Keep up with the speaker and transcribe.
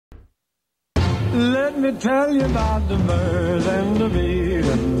Let me tell you about the birds and the bees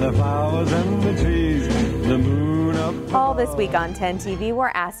and the flowers and the trees, the moon up. All this week on 10 TV, we're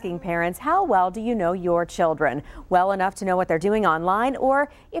asking parents, how well do you know your children? Well enough to know what they're doing online or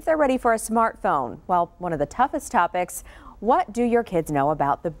if they're ready for a smartphone? Well, one of the toughest topics, what do your kids know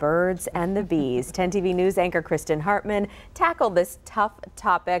about the birds and the bees? 10 TV News anchor Kristen Hartman tackled this tough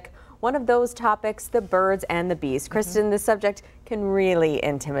topic. One of those topics, the birds and the bees. Kristen, this subject can really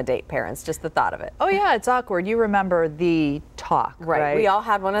intimidate parents, just the thought of it. Oh yeah, it's awkward. You remember the talk, right? We all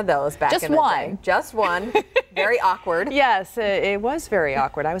had one of those back in the day. Just one. Very awkward. Yes, it was very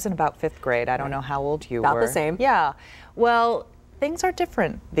awkward. I was in about 5th grade. I don't know how old you were. About the same. Yeah. Well, things are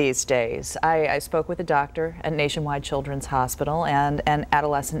different these days. I spoke with a doctor at Nationwide Children's Hospital and an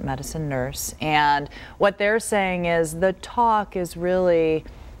adolescent medicine nurse, and what they're saying is the talk is really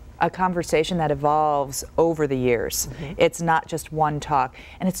a conversation that evolves over the years. It's not just one talk,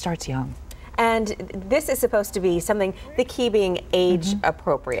 and it starts young. And this is supposed to be something, the key being age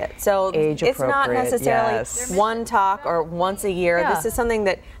appropriate. So it's not necessarily one talk or once a year. This is something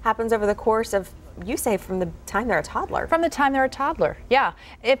that happens over the course of, you say, from the time they're a toddler. From the time they're a toddler, yeah.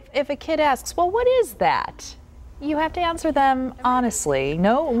 If a kid asks, well, what is that? You have to answer them honestly.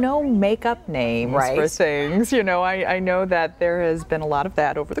 No make-up names for things. You know, I know that there has been a lot of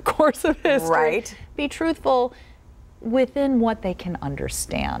that over the course of history. Right. Be truthful within what they can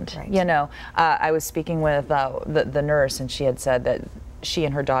understand. Right. You know, I was speaking with the nurse, and she had said that she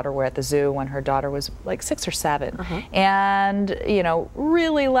and her daughter were at the zoo when her daughter was like 6 or 7. And, you know,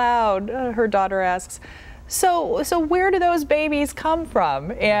 really loud, her daughter asks, So where do those babies come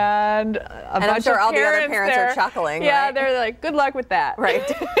from? And I'm sure all the other parents are chuckling. Yeah, right? They're like, good luck with that.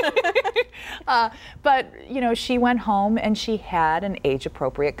 Right. But, you know, she went home and she had an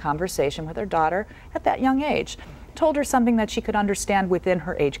age-appropriate conversation with her daughter at that young age. Told her something that she could understand within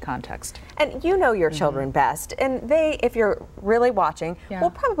her age context. And you know your children best, and they, if you're really watching, will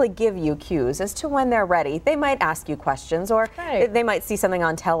probably give you cues as to when they're ready. They might ask you questions, or they might see something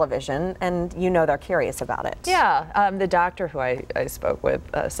on television, and you know they're curious about it. Yeah, the doctor who I spoke with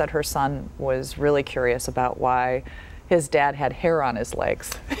said her son was really curious about why his dad had hair on his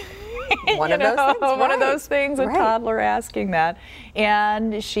legs. One of those things, one of those things, a toddler asking that,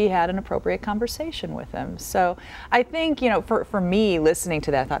 and she had an appropriate conversation with him. So I think, you know, for me listening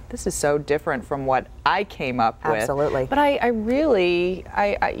to that, I thought this is so different from what I came up with. Absolutely. But I really,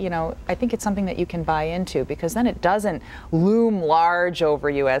 you know, I think it's something that you can buy into, because then it doesn't loom large over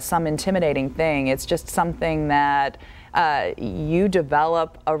you as some intimidating thing. It's just something that you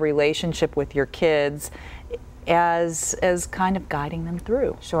develop a relationship with your kids as kind of guiding them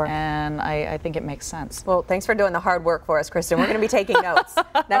through. Sure. And I think it makes sense. Well, thanks for doing the hard work for us, Kristen. We're going to be taking notes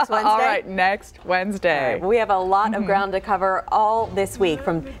next Wednesday. All right, next Wednesday. Right, we have a lot of ground to cover all this week,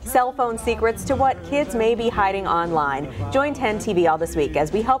 from cell phone secrets to what kids may be hiding online. Join 10 TV all this week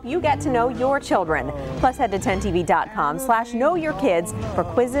as we help you get to know your children. Plus, head to 10tv.com/knowyourkids for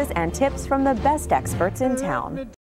quizzes and tips from the best experts in town.